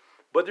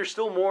 But there's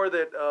still more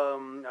that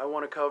I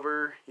want to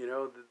cover.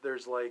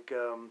 There's like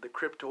the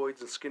cryptoids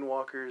and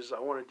skinwalkers.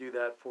 I want to do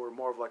that for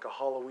more of like a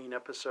Halloween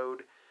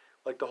episode,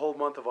 like the whole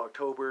month of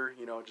October.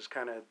 Just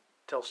kind of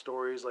tell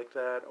stories like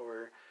that,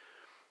 or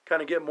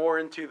kind of get more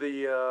into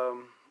the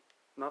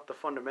not the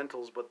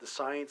fundamentals, but the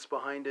science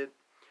behind it.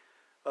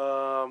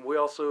 We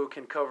also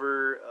can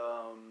cover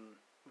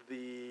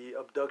the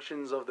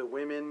abductions of the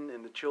women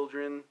and the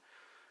children.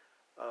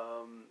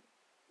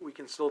 We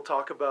can still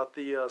talk about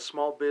the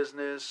small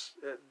business.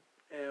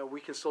 We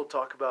can still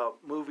talk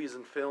about movies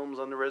and films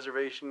on the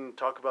reservation,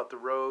 talk about the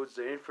roads,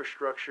 the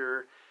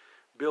infrastructure,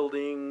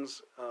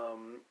 buildings,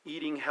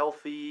 eating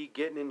healthy,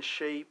 getting in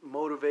shape,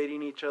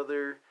 motivating each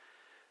other.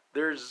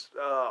 There's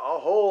a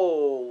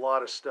whole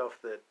lot of stuff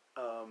that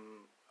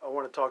I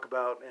want to talk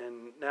about,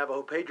 and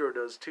Navajo Pedro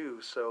does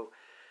too. So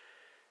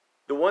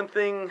the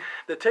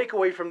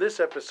takeaway from this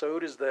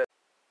episode is that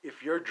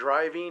if you're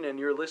driving and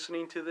you're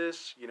listening to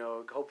this,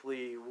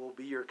 hopefully we'll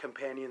be your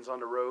companions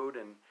on the road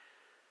and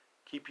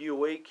keep you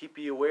awake, keep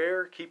you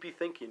aware, keep you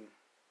thinking.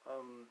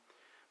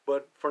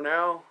 But for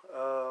now,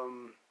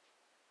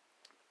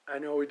 I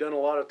know we've done a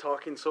lot of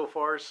talking so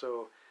far,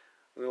 so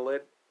I'm going to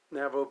let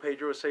Navajo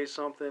Pedro say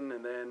something,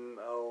 and then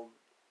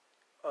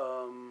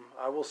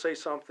I will say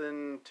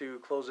something to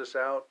close this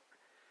out.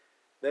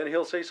 Then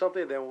he'll say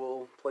something, then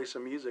we'll play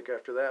some music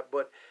after that.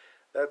 But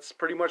that's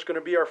pretty much going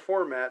to be our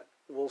format.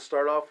 We'll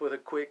start off with a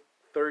quick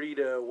 30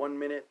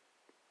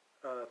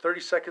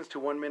 seconds to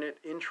 1 minute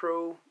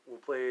intro. We'll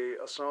play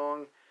a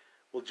song.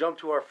 We'll jump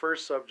to our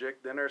first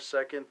subject, then our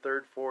second,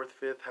 third, fourth,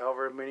 fifth,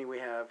 however many we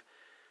have.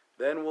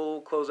 Then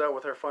we'll close out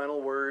with our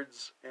final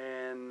words,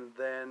 and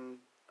then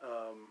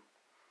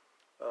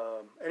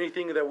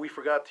anything that we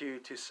forgot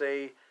to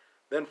say.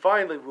 Then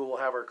finally we will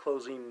have our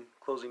closing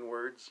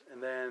words,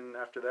 and then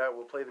after that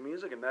we'll play the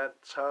music, and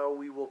that's how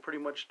we will pretty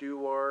much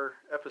do our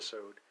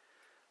episode.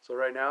 So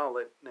right now, I'll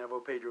let Navajo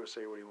Pedro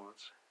say what he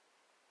wants.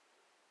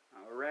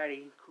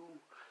 Alrighty, cool.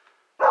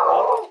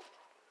 Oh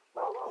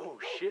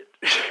shit.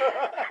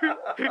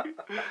 Fucker.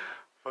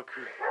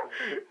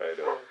 I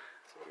know.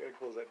 So I gotta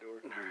close that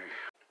door.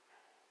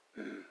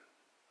 Alright.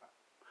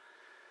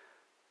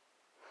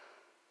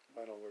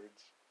 Final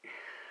words. Yeah,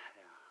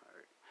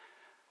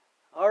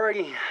 alright.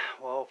 Alrighty,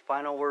 well,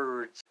 final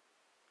words.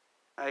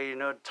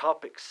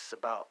 Topics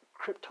about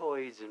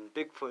cryptoids and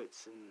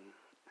Bigfoots and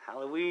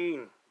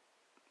Halloween.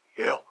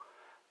 Yeah.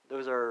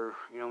 Those are,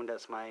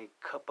 that's my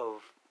cup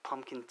of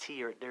pumpkin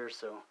tea right there,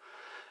 so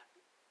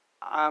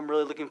I'm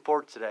really looking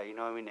forward to that,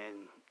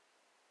 and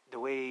the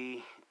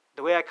way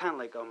I kind of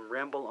like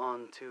ramble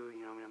on too,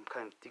 I'm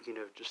kind of thinking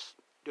of just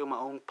doing my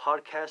own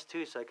podcast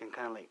too, so I can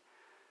kind of like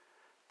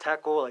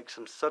tackle like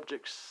some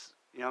subjects,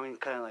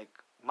 kind of like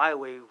my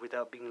way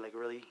without being like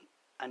really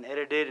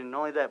unedited, and not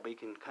only that, but you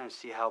can kind of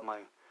see how my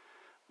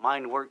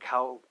mind works,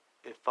 how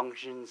it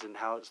functions, and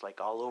how it's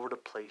like all over the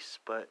place,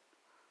 but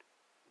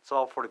it's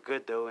all for the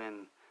good though,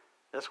 and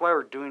that's why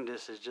we're doing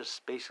this, is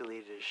just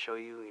basically to show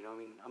you,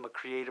 I'm a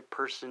creative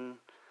person,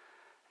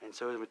 and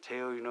so is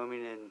Mateo,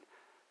 and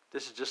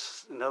this is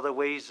just another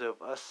ways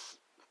of us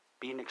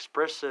being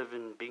expressive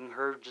and being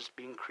heard, just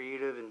being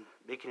creative and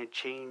making a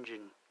change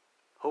and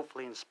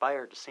hopefully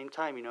inspire at the same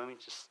time,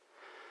 just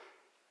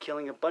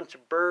killing a bunch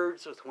of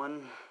birds with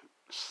one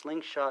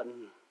slingshot,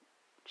 and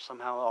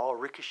somehow all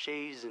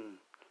ricochets, and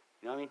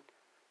you know what I mean?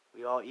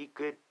 We all eat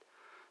good.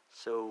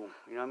 So,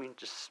 you know what I mean?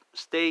 Just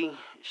stay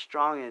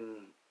strong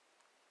and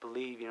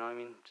believe, you know what I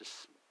mean?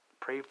 Just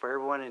pray for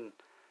everyone and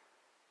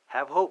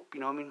have hope, you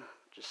know what I mean?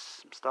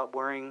 Just stop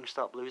worrying,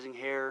 stop losing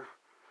hair,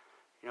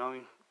 you know what I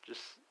mean?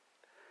 Just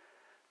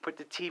put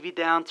the TV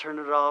down, turn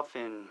it off,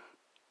 and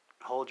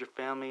hold your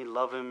family,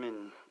 love them,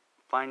 and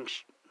find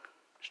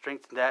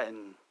strength in that,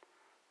 and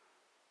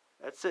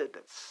that's it.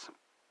 That's it.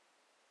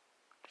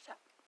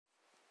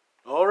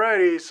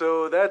 Alrighty,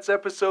 so that's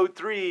episode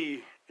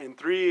 3, and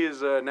 3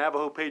 is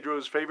Navajo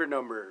Pedro's favorite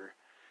number.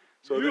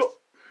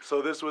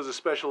 So this was a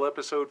special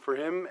episode for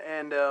him,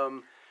 and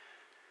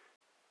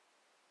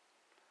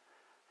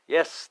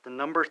yes, the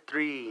number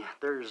 3.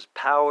 There's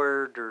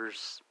power.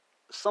 There's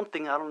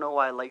something, I don't know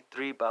why I like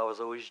 3, but I was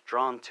always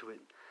drawn to it.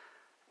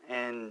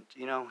 And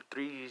you know,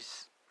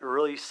 3's a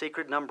really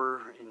sacred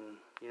number in,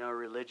 you know,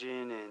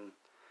 religion and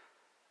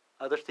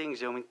other things.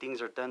 You know, I mean,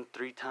 things are done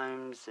 3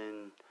 times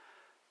in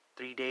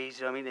 3 days.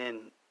 You know what I mean? And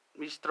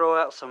we just throw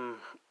out some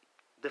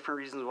different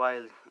reasons why,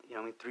 you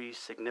know, I mean, 3 is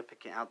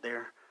significant out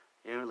there.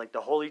 You know, like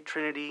the Holy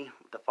Trinity,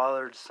 the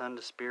Father, the Son,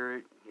 the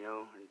Spirit. You know,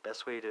 and the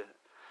best way to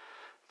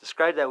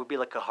describe that would be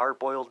like a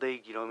hard-boiled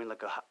egg. You know what I mean?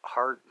 Like a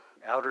hard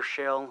outer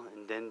shell,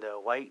 and then the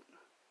white,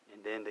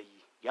 and then the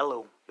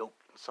yellow yolk.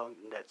 So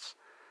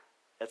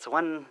that's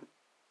one,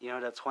 you know,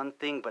 that's one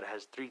thing, but it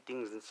has 3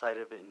 things inside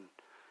of it, and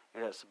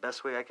you know, that's the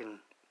best way I can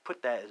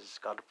put that is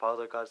God the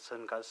Father, God the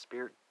Son, God the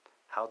Spirit.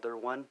 How they're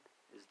one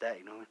is that,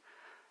 you know.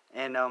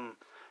 And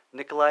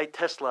Nikola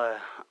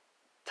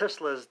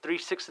Tesla's 3,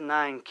 6, and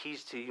 9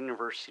 keys to the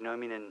universe, you know what I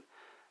mean? And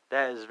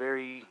that is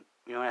very,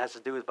 you know, it has to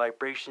do with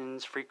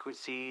vibrations,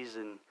 frequencies,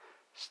 and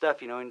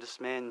stuff, you know. And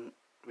this man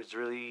was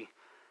really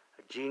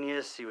a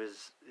genius. It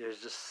was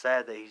just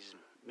sad that he's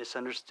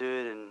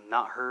misunderstood and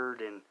not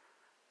heard, and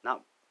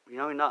not, you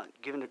know, not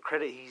given the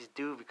credit he's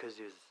due, because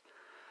he was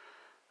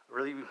a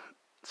really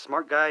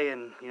smart guy.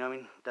 And you know what I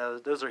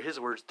mean, those are his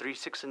words, 3,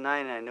 6, and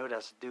 9. And I know it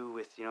has to do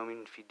with, you know what I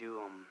mean, if you do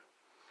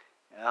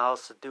it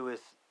also do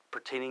with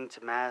pertaining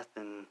to math,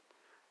 and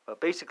but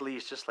basically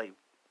it's just like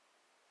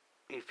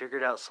he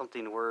figured out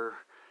something where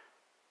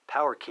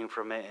power came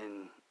from it,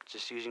 and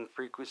just using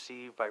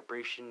frequency,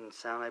 vibration, and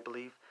sound, I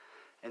believe.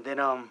 And then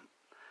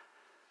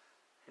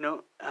you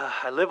know,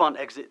 I live on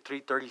exit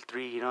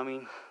 333, you know what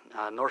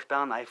I mean,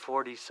 northbound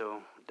I-40,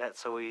 so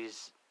that's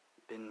always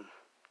been,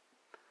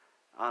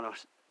 I don't know,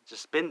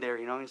 just been there,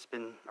 you know, it's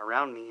been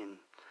around me. And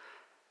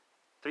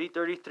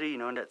 333, you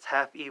know, and that's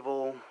half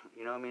evil,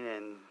 you know what I mean,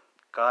 and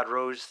God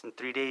rose in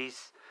 3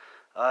 days.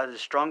 The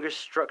strongest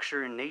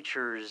structure in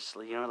nature is,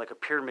 you know, like a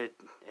pyramid,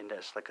 and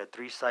that's like a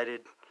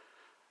 3-sided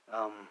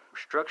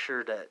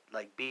structure that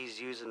like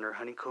bees use in their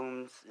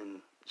honeycombs,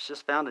 and it's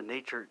just found in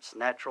nature. It's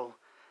natural.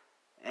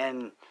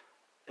 And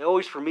it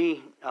always, for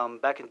me,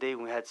 back in the day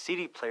when we had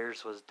CD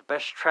players, was the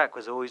best track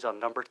was always on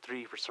number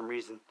 3 for some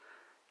reason,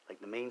 like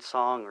the main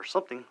song or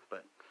something.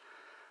 But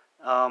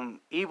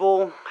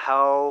evil,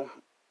 how,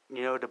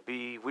 you know, the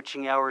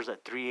bewitching hours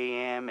at 3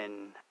 a.m.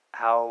 and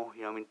how,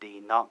 you know, I mean,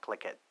 they knock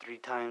like at 3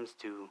 times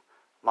to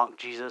mock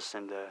Jesus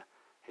and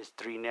his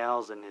 3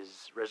 nails and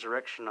his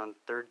resurrection on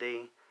the 3rd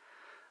day.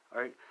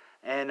 All right.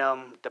 And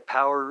the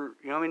power,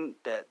 you know what I mean,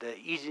 that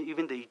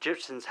even the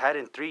Egyptians had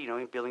in 3, you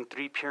know, building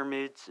 3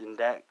 pyramids, and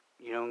that,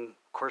 you know,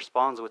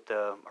 corresponds with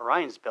the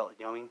Orion's belt,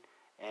 you know what I mean,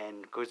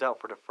 and goes out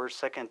for the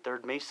 1st, 2nd,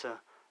 3rd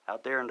mesa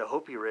out there in the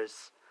Hopi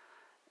Res.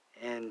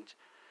 And,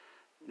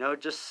 you know,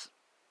 just,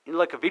 you know,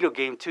 like a video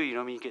game too, you know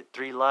what I mean, you get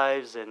 3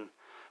 lives, and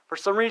for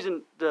some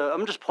reason,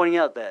 I'm just pointing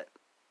out that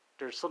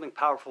there's something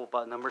powerful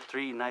about number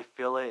 3, and I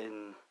feel it,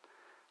 and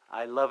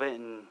I love it,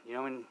 and, you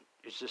know, and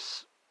it's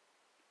just,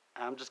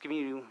 I'm just giving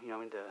you, you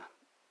know,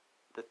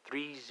 the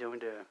 3s, you know,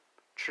 the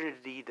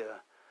Trinity, the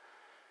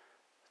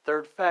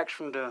 3rd fact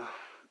from the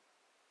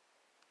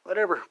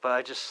whatever. But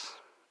I just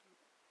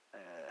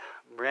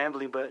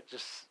rambling, but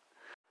just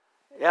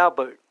yeah.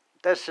 But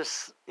that's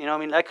just, you know, I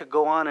mean, I could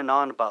go on and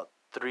on about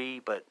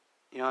 3, but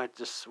you know, it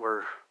just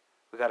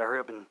we gotta hurry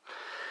up and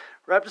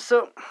wrap this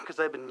up because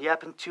I've been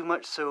yapping too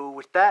much. So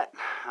with that,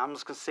 I'm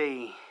just gonna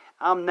say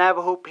I'm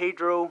Navajo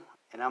Pedro,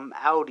 and I'm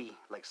outie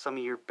like some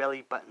of your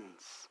belly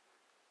buttons.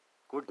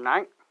 Good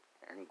night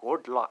and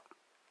good luck.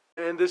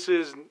 And this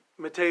is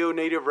Mateo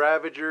Native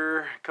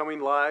Ravager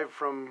coming live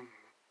from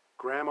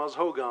Grandma's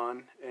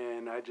Hogan.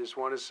 And I just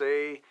want to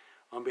say,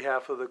 on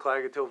behalf of the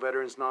Klagetoh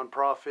Veterans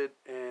Nonprofit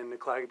and the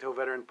Klagetoh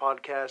Veteran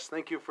Podcast,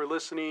 thank you for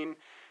listening,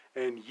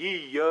 and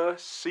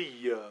see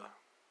ya.